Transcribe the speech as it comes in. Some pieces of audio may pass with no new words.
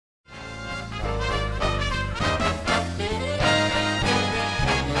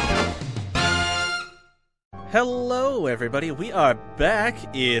Hello everybody, we are back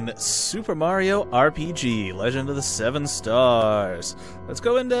in Super Mario RPG, Legend of the Seven Stars. Let's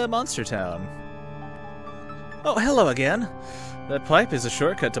go into Monster Town. Oh, hello again. That pipe is a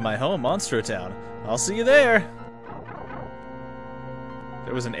shortcut to my home, Monstro Town. I'll see you there.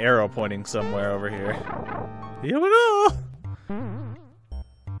 There was an arrow pointing somewhere over here. Here we go!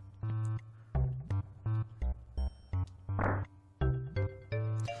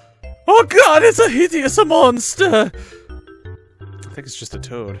 Oh god, it's a hideous monster! I think it's just a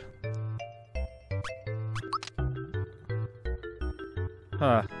toad.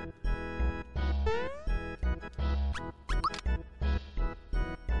 Huh.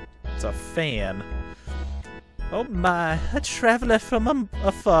 It's a fan. Oh my, a traveler from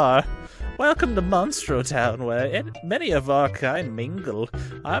afar. Welcome to Monstro Town, where many of our kind mingle.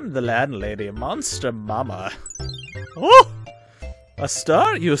 I'm the landlady, Monster Mama. Oh! A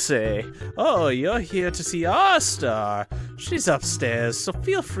star, you say? Oh, you're here to see our star. She's upstairs, so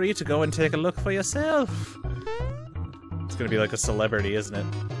feel free to go and take a look for yourself. It's gonna be like a celebrity, isn't it?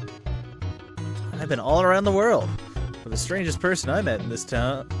 I've been all around the world. But the strangest person I met in this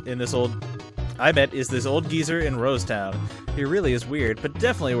town, is this old geezer in Rosetown. He really is weird, but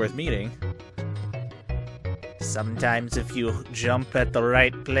definitely worth meeting. Sometimes if you jump at the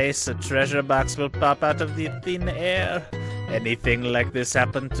right place, a treasure box will pop out of the thin air. Anything like this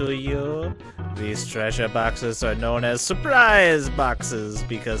happen to you? These treasure boxes are known as surprise boxes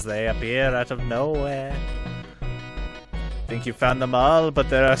because they appear out of nowhere. Think you found them all, but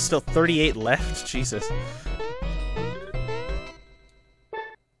there are still 38 left? Jesus.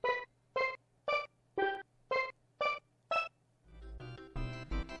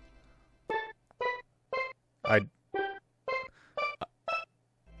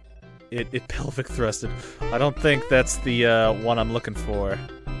 It pelvic thrusted. I don't think that's the one I'm looking for.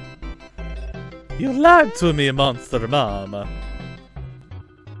 You lied to me, Monster Mama.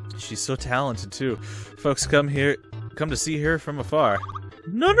 She's so talented too. Folks come to see her from afar.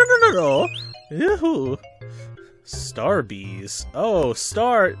 No. Yoo-hoo. Star bees. Oh,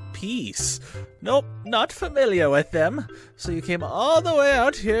 star piece. Nope, not familiar with them. So you came all the way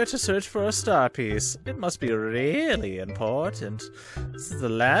out here to search for a star piece. It must be really important. This is the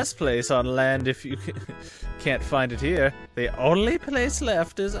last place on land if you can't find it here. The only place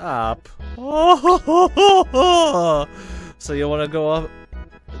left is up. Oh, so you want to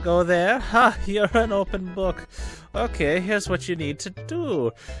go there? Ha, you're an open book. Okay, here's what you need to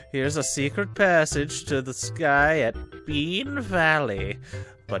do. Here's a secret passage to the sky at Bean Valley.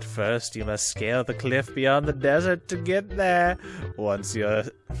 But first, you must scale the cliff beyond the desert to get there. Once you're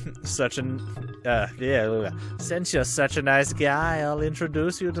since you're such a nice guy, I'll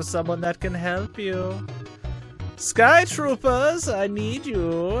introduce you to someone that can help you. Sky Troopers, I need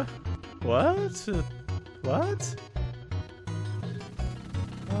you. What? What?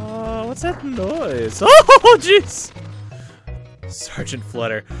 Oh, what's that noise? Oh, jeez! Sergeant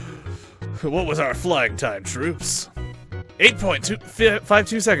Flutter. What was our flying time, troops?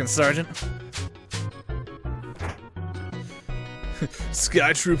 8.52 seconds, Sergeant.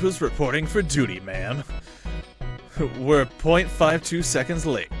 Sky Troopers reporting for duty, ma'am. We're 0.52 seconds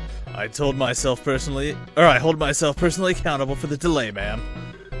late. I hold myself personally accountable for the delay, ma'am.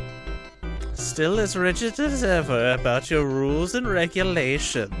 Still as rigid as ever about your rules and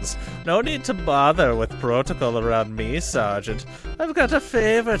regulations. No need to bother with protocol around me, Sergeant. I've got a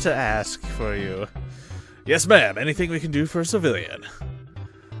favor to ask for you. Yes, ma'am. Anything we can do for a civilian.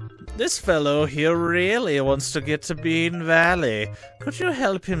 This fellow here really wants to get to Bean Valley. Could you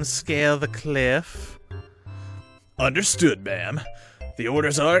help him scale the cliff? Understood, ma'am. The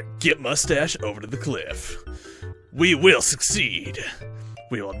orders are, get Mustache over to the cliff. We will succeed.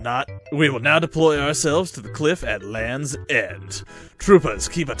 We will now deploy ourselves to the cliff at Land's End. Troopers,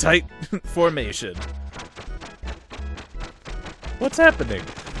 keep a tight formation. What's happening?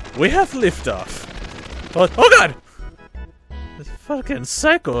 We have liftoff. Oh god! These fucking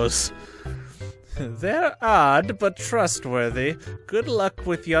psychos. They're odd, but trustworthy. Good luck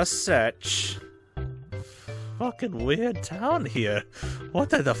with your search. Fucking weird town here. What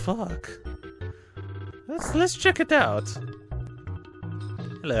the fuck? Let's check it out.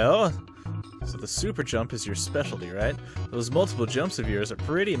 Hello. So the super jump is your specialty, right? Those multiple jumps of yours are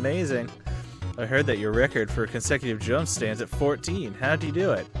pretty amazing. I heard that your record for consecutive jumps stands at 14. How'd you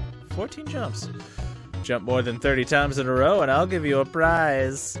do it? 14 jumps. Jump more than 30 times in a row and I'll give you a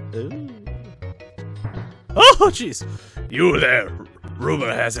prize. Ooh. Oh, jeez. You there.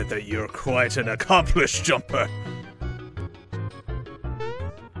 Rumor has it that you're quite an accomplished jumper.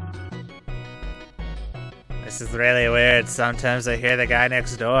 This is really weird. Sometimes I hear the guy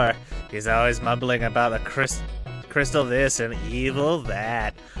next door. He's always mumbling about a crystal this and evil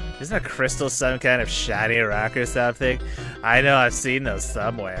that. Isn't a crystal some kind of shiny rock or something? I know I've seen those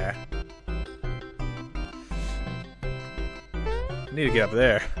somewhere. I need to get up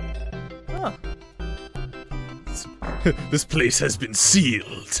there. Oh. This place has been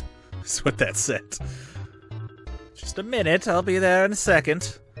sealed. That's what that said. Just a minute, I'll be there in a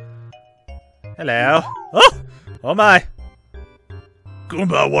second. Hello. Oh! Oh my!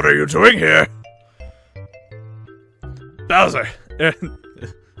 Goomba, what are you doing here? Bowser!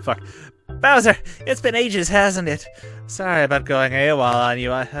 Fuck. Bowser! It's been ages, hasn't it? Sorry about going AWOL on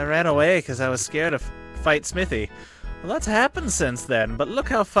you. I ran away because I was scared to fight Smithy. A lot's happened since then, but look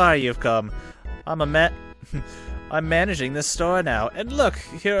how far you've come. I'm managing this store now, and look,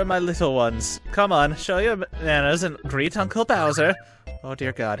 here are my little ones. Come on, show your manners and greet Uncle Bowser. Oh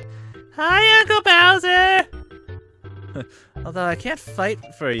dear God. Hi, Uncle Bowser! Although I can't fight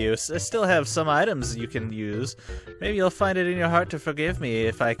for you, I still have some items you can use. Maybe you'll find it in your heart to forgive me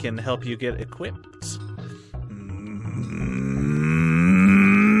if I can help you get equipped.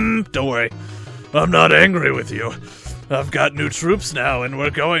 Don't worry, I'm not angry with you. I've got new troops now, and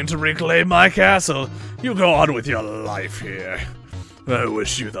we're going to reclaim my castle. You go on with your life here. I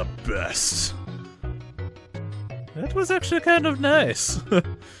wish you the best. That was actually kind of nice.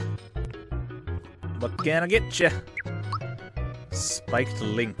 What can I get you? Spiked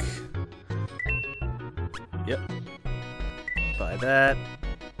link. Yep. Buy that.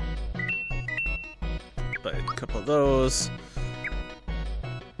 Buy a couple of those.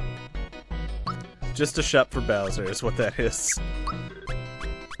 Just a shop for Bowser is what that is.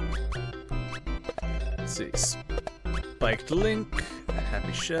 Let's see. Spiked link.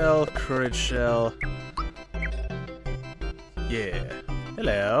 Happy shell. Courage shell. Yeah.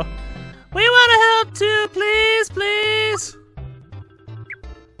 Hello. We want to help too, please, please!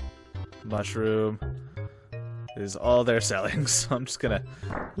 Mushroom is all they're selling, so I'm just gonna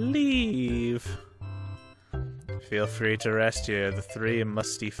leave. Feel free to rest here, the three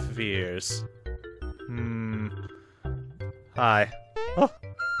musty fears. Hi. Oh.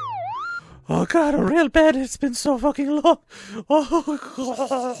 Oh God, a real bed. It's been so fucking long.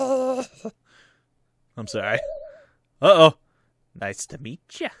 Oh. I'm sorry. Uh-oh. Nice to meet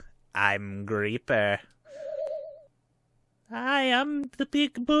ya. I'm Creeper. Hi, I'm the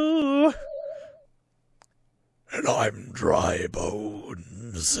Big Boo. And I'm Dry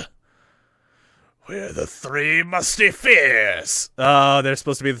Bones. We're the three musty fears. Oh, they're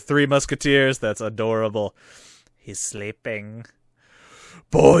supposed to be the three musketeers. That's adorable. He's sleeping.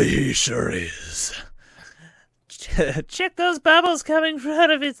 Boy, he sure is. Check those bubbles coming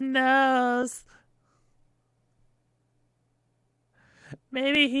out of his nose.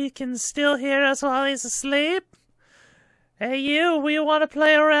 Maybe he can still hear us while he's asleep? Hey you, we want to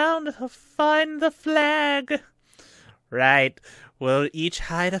play around. Find the flag. Right, we'll each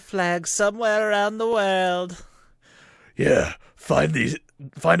hide a flag somewhere around the world. Yeah, find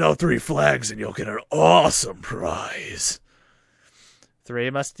all three flags and you'll get an awesome prize. Three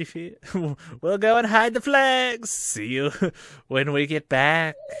musty feet. We'll go and hide the flags. See you when we get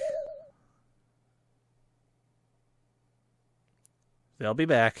back. They'll be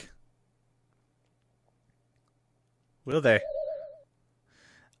back. Will they?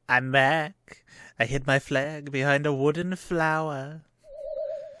 I'm back. I hid my flag behind a wooden flower.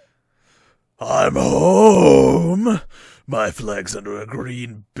 I'm home. My flag's under a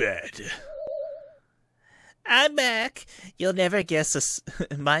green bed. I'm back. You'll never guess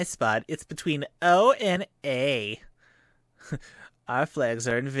my spot. It's between O and A. Our flags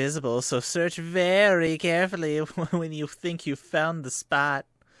are invisible, so search very carefully when you think you've found the spot.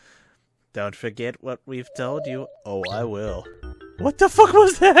 Don't forget what we've told you. Oh, I will. What the fuck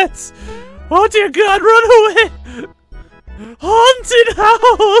was that? Oh dear God, run away! Haunted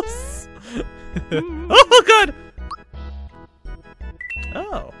house! Oh God!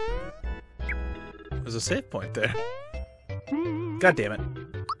 Oh. There's a save point there. God damn it.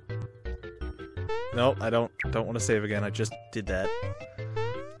 No, I don't want to save again. I just did that.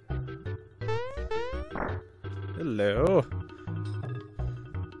 Hello.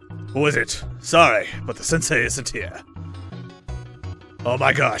 Who is it? Sorry, but the sensei isn't here. Oh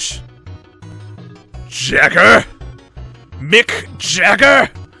my gosh. Jagger? Mick Jagger?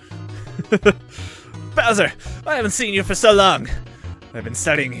 Bowser, I haven't seen you for so long. I've been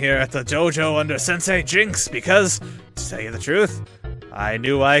studying here at the dojo under Sensei Jinx because, to tell you the truth, I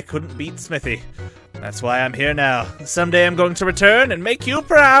knew I couldn't beat Smithy. That's why I'm here now. Someday I'm going to return and make you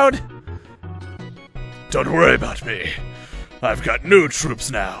proud. Don't worry about me. I've got new troops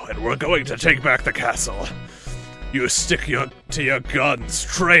now, and we're going to take back the castle. You stick to your guns.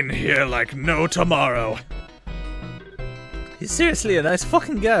 Train here like no tomorrow. He's seriously a nice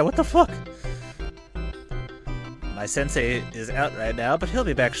fucking guy. What the fuck? My sensei is out right now, but he'll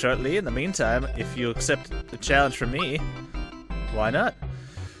be back shortly. In the meantime, if you accept the challenge from me, why not?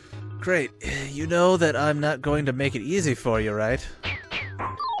 Great. You know that I'm not going to make it easy for you, right?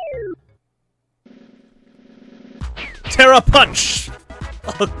 Terra Punch!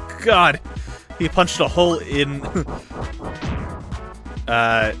 Oh god. He punched a hole in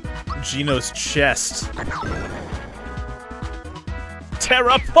Gino's chest.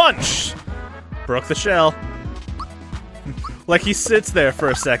 Terra Punch! Broke the shell. Like, he sits there for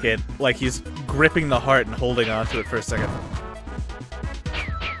a second, like he's gripping the heart and holding onto it for a second.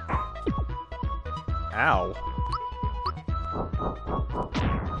 Ow.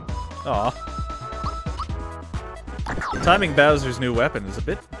 Aw. Timing Bowser's new weapon is a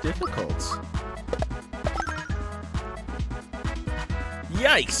bit difficult.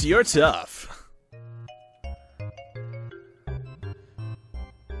 Yikes, you're tough.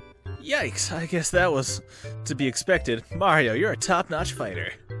 Yikes, I guess that was to be expected. Mario, you're a top-notch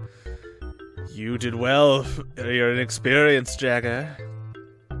fighter. You did well. You're an experienced Jagger.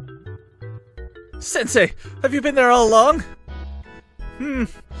 Sensei, have you been there all along?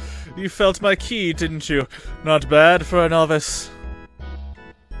 You felt my ki, didn't you? Not bad for a novice.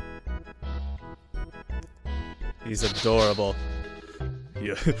 He's adorable.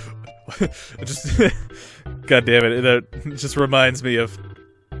 Yeah. Just God damn it, that just reminds me of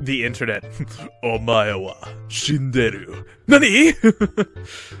the internet. Omae wa shinderu. Nani?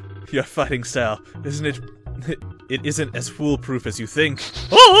 Your fighting style, isn't it? It isn't as foolproof as you think.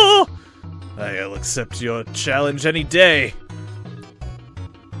 Oh! I'll accept your challenge any day.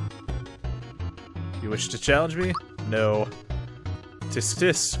 You wish to challenge me? No. Tisk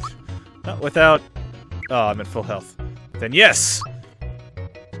tisk. Not without... Oh, I'm at full health. Then yes!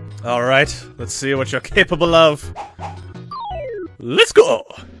 Alright, let's see what you're capable of. Let's go!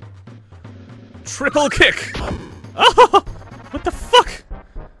 Triple kick! Oh! What the fuck?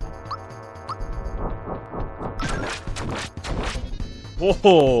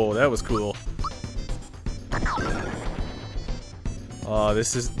 Whoa, that was cool. Oh,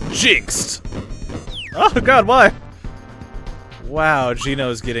 this is jinxed! Oh god, why? Wow,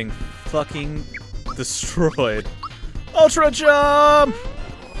 Gino's getting fucking destroyed. Ultra jump!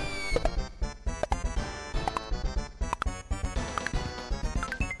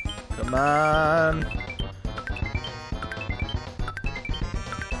 Come on.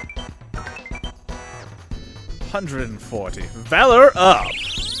 $140. Valor up!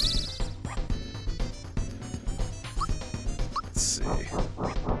 Let's see.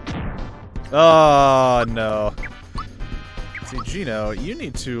 Oh, no. See, Gino, you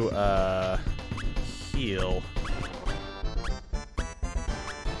need to, heal.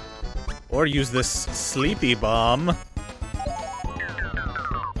 Or use this sleepy bomb.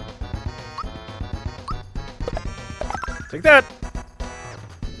 Take that!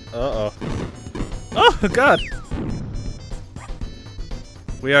 Uh-oh. Oh, God!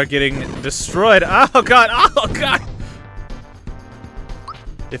 We are getting destroyed. Oh, God! Oh, God!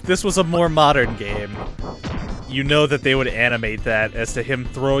 If this was a more modern game, you know that they would animate that as to him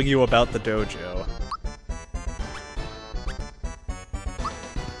throwing you about the dojo.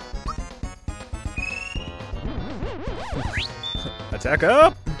 Attack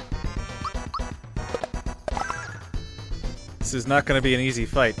up! This is not going to be an easy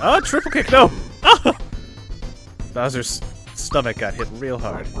fight. Oh, triple kick! No! Oh! Bowser's stomach got hit real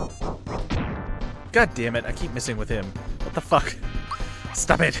hard. God damn it, I keep missing with him. What the fuck?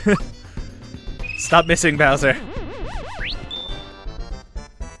 Stop it! Stop missing, Bowser!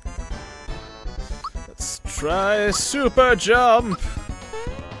 Let's try super jump!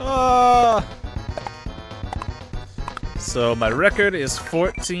 Ah! So my record is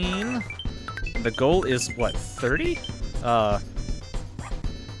 14. The goal is, what, 30? Oh,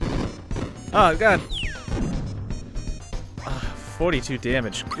 God! 42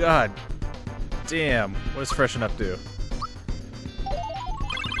 damage. God damn. What does Freshen Up do?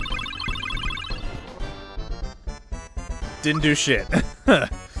 Didn't do shit.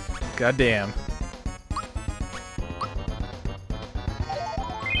 God damn.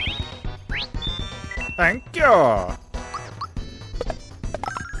 Thank you!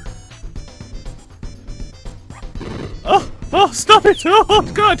 Oh! Oh, stop it! Oh,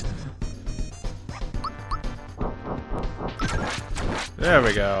 God! There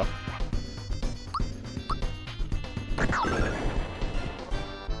we go.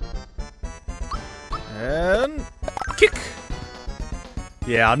 And... kick!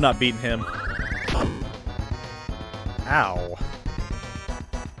 Yeah, I'm not beating him. Ow.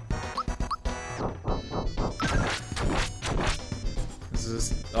 This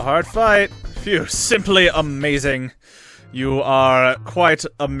is a hard fight. Phew, simply amazing. You are quite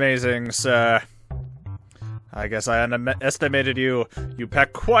amazing, sir. I guess I underestimated you. You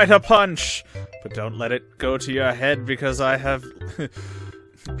pack quite a punch. But don't let it go to your head because I have...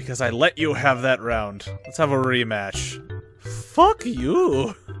 because I let you have that round. Let's have a rematch. Fuck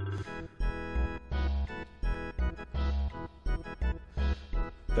you!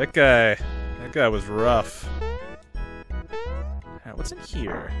 That guy was rough. Alright, what's in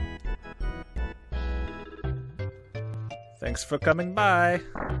here? Thanks for coming by.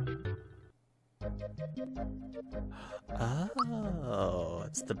 Oh,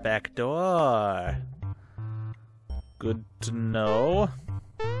 it's the back door. Good to know.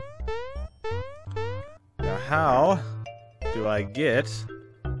 Now how do I get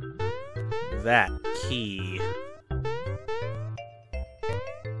that key?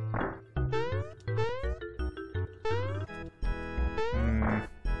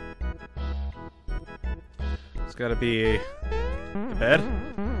 It's gotta be the bed?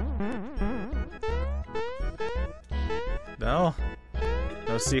 No?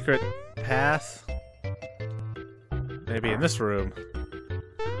 No secret path? Maybe in this room.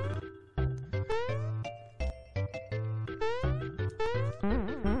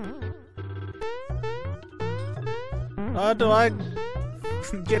 How do I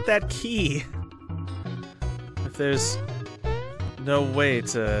get that key? If there's no way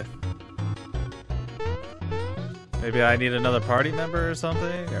to... Maybe I need another party member or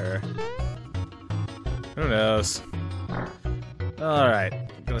something, or... Who knows? Alright,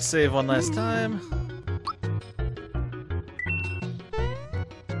 gonna save one last time.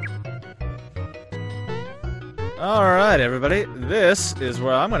 Alright, everybody, this is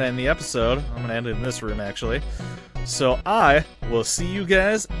where I'm gonna end the episode. I'm gonna end it in this room, actually. So I will see you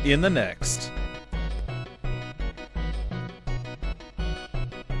guys in the next.